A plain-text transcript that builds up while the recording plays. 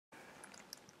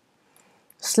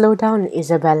Slow down,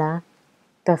 Isabella,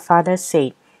 the father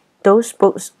said. Those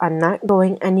books are not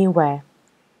going anywhere.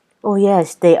 Oh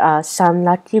yes, they are. Some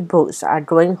lucky books are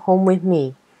going home with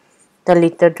me, the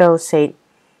little girl said.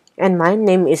 And my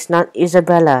name is not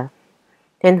Isabella.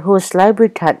 Then whose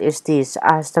library card is this?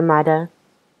 Asked the mother.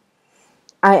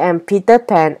 I am Peter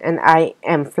Pan, and I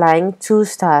am flying 2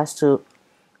 stars to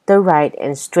the right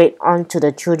and straight on to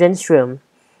the children's room.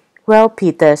 Well,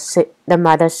 Peter, the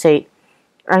mother said,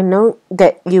 I know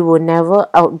that you will never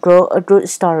outgrow a good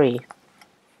story.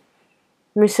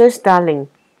 Mrs. Darling,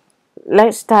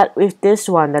 let's start with this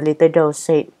one, the little girl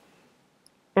said.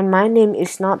 And my name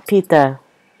is not Peter.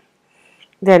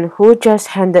 Then who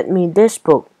just handed me this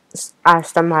book?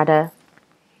 Asked the mother.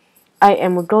 I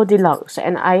am Goldilocks,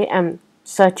 and I am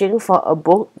searching for a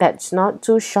book that's not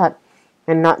too short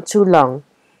and not too long.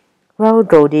 Well,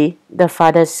 Goldie, the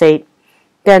father said,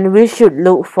 then we should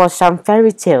look for some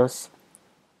fairy tales.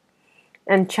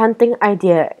 Enchanting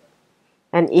idea,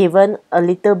 and even a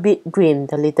little bit green,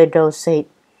 the little girl said.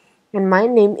 And my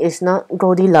name is not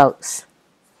Goldilocks.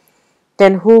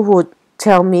 Then who would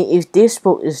tell me if this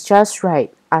book is just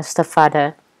right? Asked the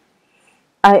father.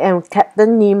 I am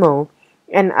Captain Nemo,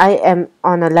 and I am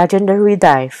on a legendary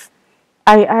dive.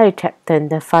 Aye, aye, Captain,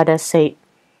 the father said.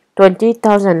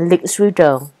 20,000 leagues we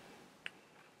go.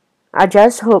 I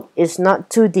just hope it's not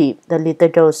too deep, the little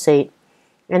girl said.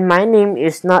 And my name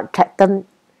is not Captain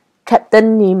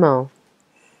Nemo.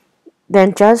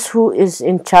 Then just who is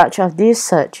in charge of this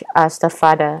search? Asked the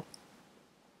father.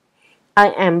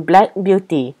 I am Black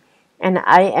Beauty, and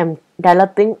I am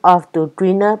galloping off to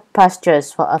greener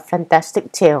pastures for a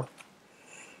fantastic tale.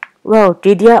 Well,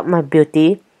 giddy up, my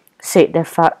beauty, said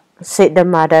the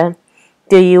mother.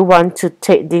 Do you want to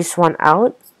take this one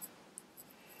out?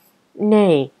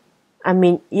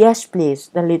 Yes, please,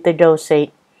 the little girl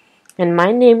said. And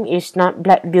my name is not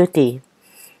Black Beauty.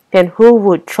 Then who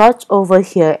would trot over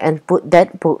here and put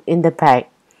that book in the bag?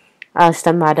 Asked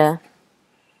the mother.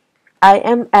 I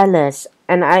am Alice,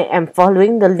 and I am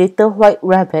following the little white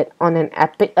rabbit on an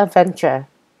epic adventure.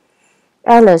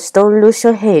 Alice, don't lose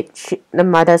your head, the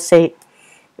mother said.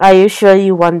 Are you sure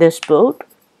you want this book?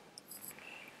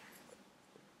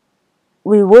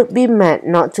 We would be mad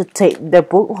not to take the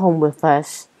book home with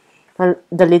us,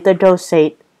 the little girl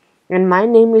said. And my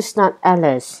name is not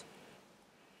Alice.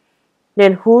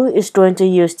 Then who is going to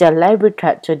use their library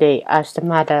card today? Asked the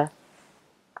mother.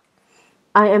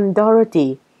 I am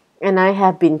Dorothy, and I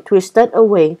have been twisted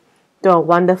away to a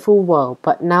wonderful world,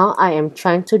 but now I am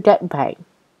trying to get back.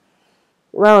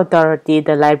 Well, Dorothy,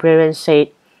 the librarian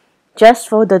said, just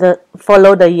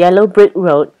follow the yellow brick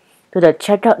road to the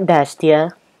checkout desk,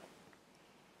 dear.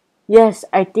 Yes,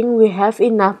 I think we have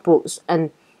enough books,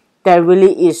 and there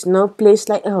really is no place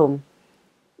like home,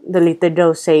 the little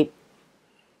girl said.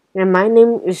 And my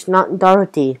name is not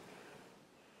Dorothy.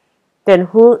 Then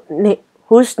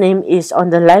whose name is on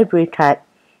the library card?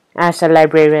 Asked the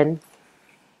librarian.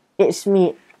 It's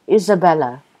me,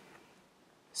 Isabella,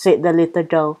 said the little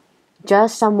girl.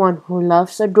 Just someone who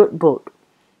loves a good book.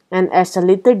 And as the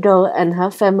little girl and her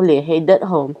family headed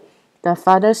home, the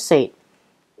father said,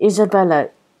 Isabella,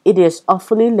 it is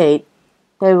awfully late.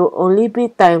 There will only be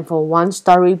time for one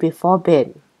story before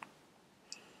bed.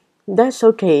 That's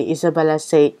okay, Isabella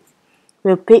said.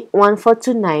 We'll pick one for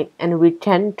tonight and we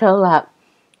can curl up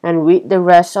and read the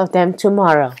rest of them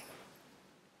tomorrow.